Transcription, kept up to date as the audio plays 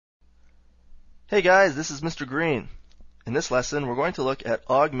Hey guys, this is Mr. Green. In this lesson, we're going to look at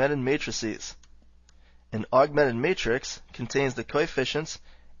augmented matrices. An augmented matrix contains the coefficients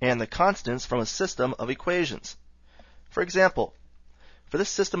and the constants from a system of equations. For example, for this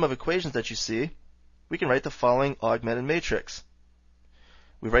system of equations that you see, we can write the following augmented matrix.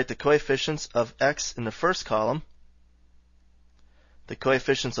 We write the coefficients of x in the first column, the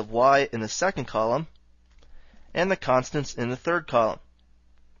coefficients of y in the second column, and the constants in the third column.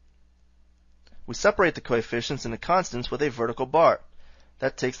 We separate the coefficients and the constants with a vertical bar.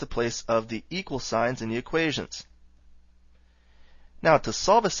 That takes the place of the equal signs in the equations. Now, to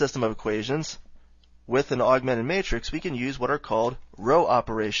solve a system of equations with an augmented matrix, we can use what are called row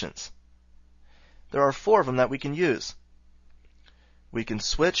operations. There are 4 of them that we can use. We can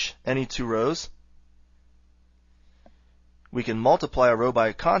switch any 2 rows. We can multiply a row by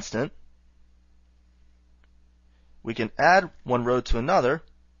a constant. We can add one row to another,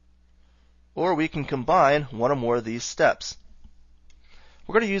 or we can combine one or more of these steps.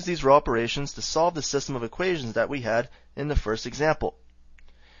 We're going to use these row operations to solve the system of equations that we had in the first example.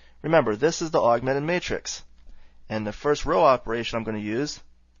 Remember, this is the augmented matrix, and the first row operation I'm going to use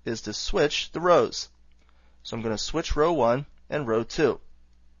is to switch the rows. So I'm going to switch row 1 and row 2.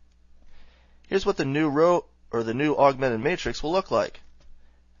 Here's what the new row or the new augmented matrix will look like.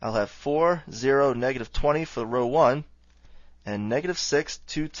 I'll have 4, 0, negative 20 for row 1, and negative 6,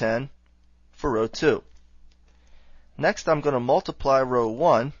 2, 10 for row 2. Next, I'm going to multiply row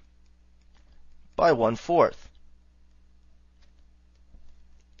 1 by 1/4.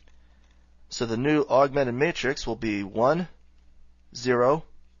 So the new augmented matrix will be 1, 0,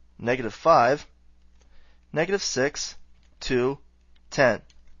 negative 5, negative 6, 2, 10.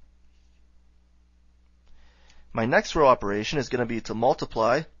 My next row operation is going to be to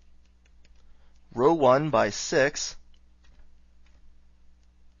multiply row 1 by 6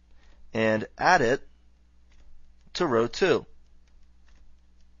 and add it to row 2.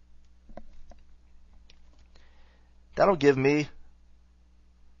 That'll give me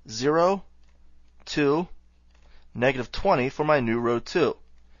 0, 2, negative 20 for my new row 2,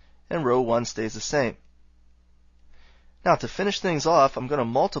 and row 1 stays the same. Now, to finish things off, I'm going to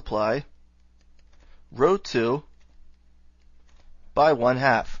multiply row 2 by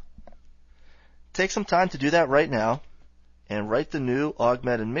 1/2. Take some time to do that right now and write the new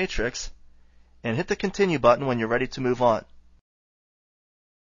augmented matrix and hit the continue button when you're ready to move on.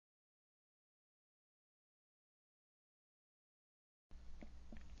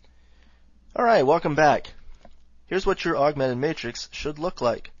 Alright, welcome back. Here's what your augmented matrix should look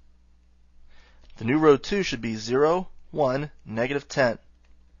like. The new row 2 should be 0, 1, negative 10.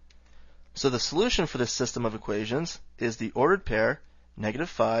 So the solution for this system of equations is the ordered pair negative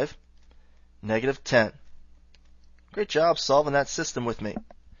 5, negative 10. Great job solving that system with me.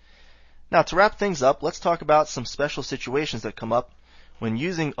 Now, to wrap things up, let's talk about some special situations that come up when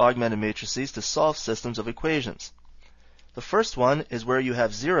using augmented matrices to solve systems of equations. The first one is where you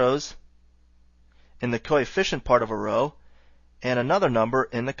have zeros in the coefficient part of a row and another number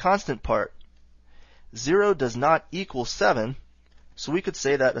in the constant part. 0 does not equal 7, so we could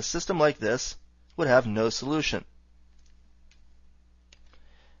say that a system like this would have no solution.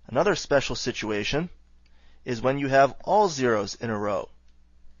 Another special situation is when you have all zeros in a row.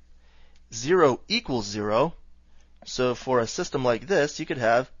 0 equals 0, so for a system like this, you could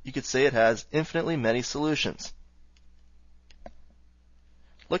say it has infinitely many solutions.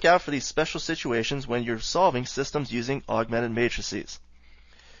 Look out for these special situations when you're solving systems using augmented matrices.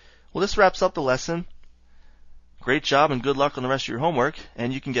 Well, this wraps up the lesson. Great job and good luck on the rest of your homework,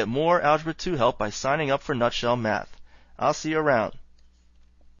 and you can get more Algebra 2 help by signing up for Nutshell Math. I'll see you around.